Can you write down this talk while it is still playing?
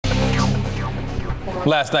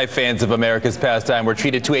Last night, fans of America's pastime were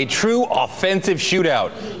treated to a true offensive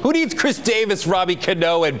shootout. Who needs Chris Davis, Robbie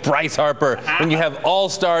Cano, and Bryce Harper when you have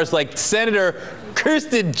all-stars like Senator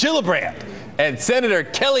Kirsten Gillibrand and Senator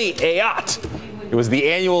Kelly Ayotte? It was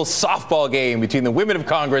the annual softball game between the women of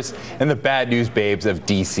Congress and the bad news babes of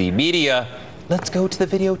D.C. media. Let's go to the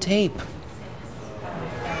videotape.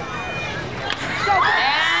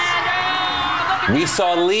 We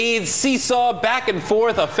saw leads, seesaw, back and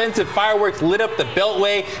forth. Offensive fireworks lit up the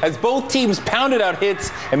Beltway as both teams pounded out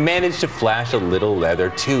hits and managed to flash a little leather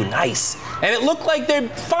too. Nice. And it looked like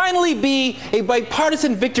there'd finally be a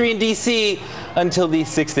bipartisan victory in D.C. until the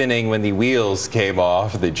 6th inning when the wheels came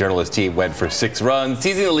off. The journalist team went for 6 runs,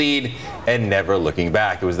 seizing the lead and never looking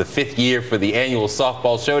back. It was the 5th year for the annual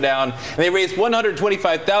softball showdown, and they raised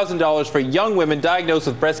 $125,000 for young women diagnosed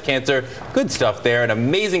with breast cancer. Good stuff there, an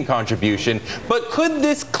amazing contribution. But could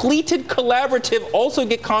this cleated collaborative also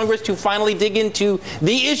get Congress to finally dig into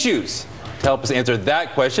the issues? To help us answer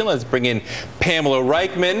that question, let's bring in Pamela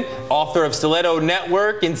Ryckman, author of Stiletto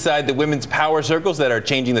Network, Inside the Women's Power Circles that are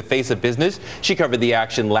changing the face of business. She covered the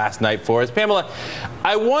action last night for us. Pamela,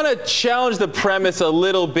 I want to challenge the premise a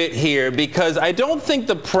little bit here because I don't think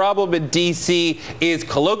the problem in D.C. is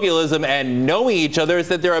colloquialism and knowing each other. It's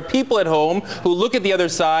that there are people at home who look at the other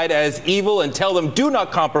side as evil and tell them do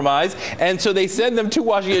not compromise, and so they send them to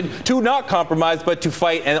Washington to not compromise but to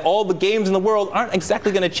fight, and all the games in the world aren't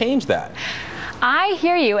exactly going to change that. I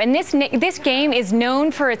hear you, and this game is known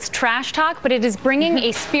for its trash talk, but it is bringing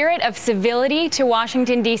a spirit of civility to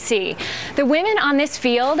Washington, D.C. The women on this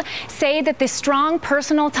field say that the strong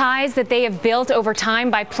personal ties that they have built over time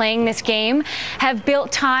by playing this game have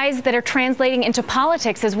built ties that are translating into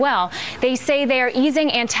politics as well. They say they are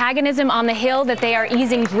easing antagonism on the Hill, that they are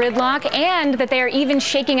easing gridlock, and that they are even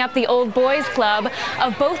shaking up the old boys club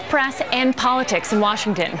of both press and politics in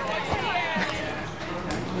Washington.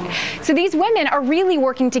 So these women are really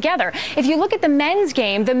working together. If you look at the men's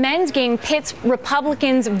game pits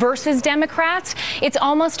Republicans versus Democrats. It's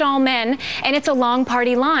almost all men, and it's along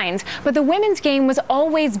party lines. But the women's game was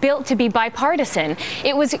always built to be bipartisan.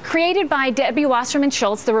 It was created by Debbie Wasserman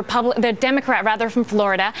Schultz, the Democrat from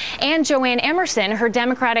Florida, and Joanne Emerson,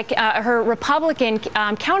 her Republican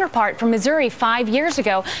counterpart from Missouri 5 years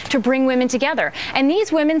ago, to bring women together. And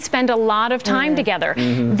these women spend a lot of time together.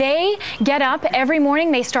 They get up every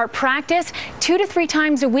morning. They start practice 2 to 3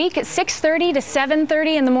 times a week at 6:30 to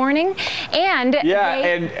 7:30 in the morning. And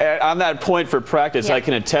and on that point for practice, I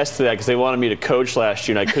can attest to that because they wanted me to coach last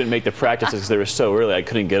year and I couldn't make the practices because they were so early. I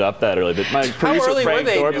couldn't get up that early. But my producer, how early Frank were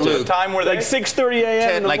they? Thorpe, What time were they? Like 6:30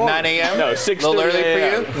 a.m. Like 9 a.m.? No, 6:30 a little early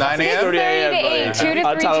a.m. for you? 9 a.m.? 6:30 to 8, 2 to 3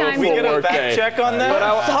 times a week. We get a fact check on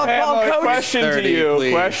that? Pamela, question 30, to you.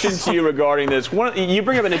 please. Question to you regarding this. You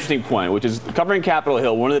bring up an interesting point, which is covering Capitol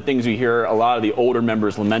Hill. One of the things we hear a lot of the older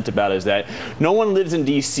members lament about is that no one lives in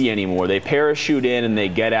D.C. anymore. They parachute in and they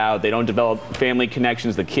get out. They don't develop family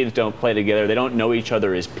connections. The kids don't play together. They don't know each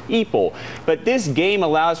other as people. But this game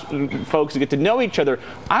allows folks to get to know each other.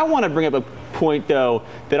 I want to bring up a point, though,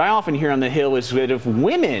 that I often hear on the Hill is that if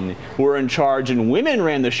women were in charge and women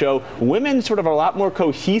ran the show, women sort of are a lot more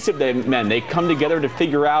cohesive than men. They come together to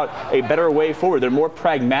figure out a better way forward. They're more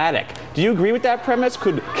pragmatic. Do you agree with that premise?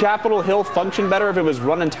 Could Capitol Hill function better if it was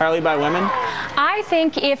run entirely by women? I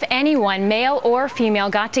think if anyone, male or female,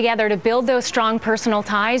 got together to build those strong personal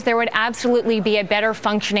ties, there would absolutely be a better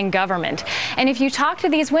functioning government. And if you talk to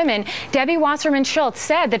these women, Debbie Wasserman Schultz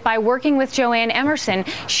said that by working with Joanne Emerson,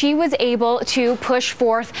 she was able to push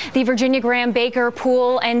forth the Virginia Graham Baker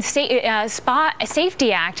Pool and Safety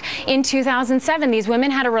Act in 2007. These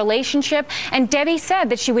women had a relationship, and Debbie said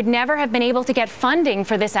that she would never have been able to get funding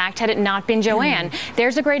for this act had it not been Joanne.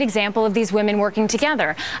 There's a great example of these women working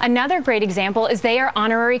together. Another great example is they are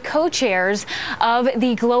honorary co-chairs of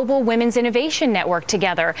the Global Women's Innovation Network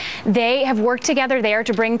together. They have worked together there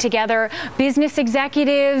to bring together business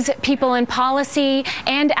executives, people in policy,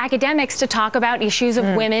 and academics to talk about issues of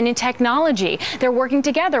women in technology. They're working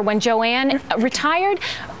together. When Joanne retired,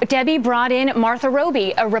 Debbie brought in Martha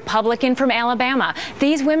Roby, a Republican from Alabama.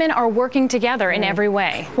 These women are working together in every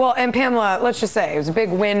way. Well, and Pamela, let's just say it was a big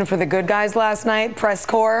win for the good guys last night. Press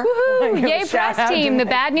corps. Woohoo! Yay, press team, the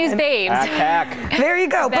bad news babes. Hack. There you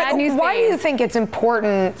go. But why do you think it's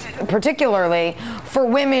important, particularly for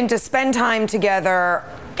women, to spend time together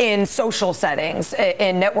in social settings,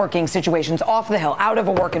 in networking situations, off the Hill, out of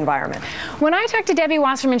a work environment? When I talked to Debbie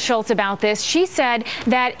Wasserman Schultz about this, she said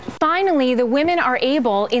that finally the women are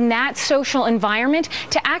able in that social environment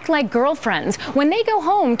to act like girlfriends. When they go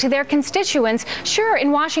home to their constituents, sure,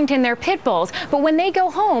 in Washington they're pit bulls, but when they go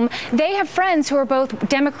home, they have friends who are both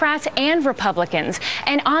Democrats and Republicans.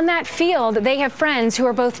 And on that field, they have friends who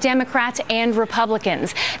are both Democrats and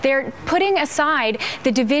Republicans. They're putting aside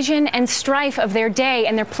the division and strife of their day,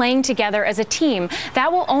 and they're playing together as a team.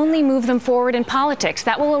 That will only move them forward in politics.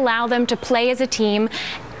 That will allow them to play as a team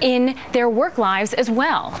in their work lives as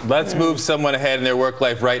well. Let's move someone ahead in their work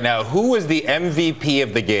life right now. Who was the MVP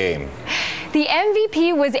of the game? The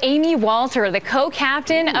MVP was Amy Walter, the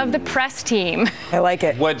co-captain of the press team. I like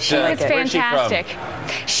it. She was fantastic.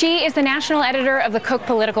 She is the national editor of the Cook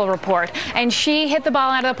Political Report, and she hit the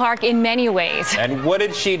ball out of the park in many ways. And what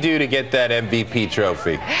did she do to get that MVP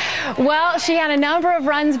trophy? Well, she had a number of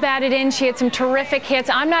runs batted in. She had some terrific hits.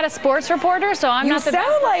 I'm not a sports reporter, so I'm not the best.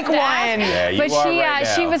 You sound like one. Yeah, you but are right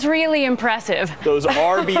now. She was really impressive. Those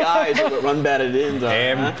RBIs are what run batted in.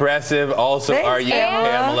 Impressive. Also, Thanks, are you,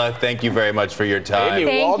 Pamela? Thank you very much for your time. Amy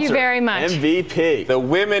Thank Walter, you very much. MVP. The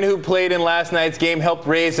women who played in last night's game helped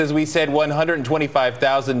raise, as we said,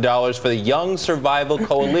 $125,000 for the Young Survival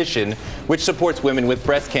Coalition, which supports women with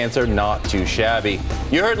breast cancer. Not too shabby.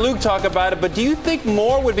 You heard Luke talk about it, but do you think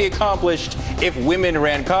more would be accomplished if women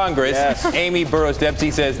ran Congress? Yes. Amy Burroughs Dempsey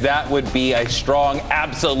says that would be a strong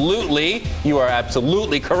absolutely. You are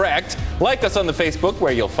absolutely correct. Like us on the Facebook,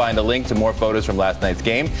 where you'll find a link to more photos from last night's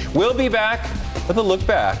game. We'll be back with a look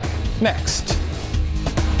back next.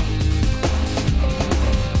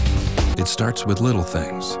 It starts with little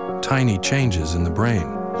things, tiny changes in the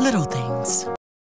brain. Little things.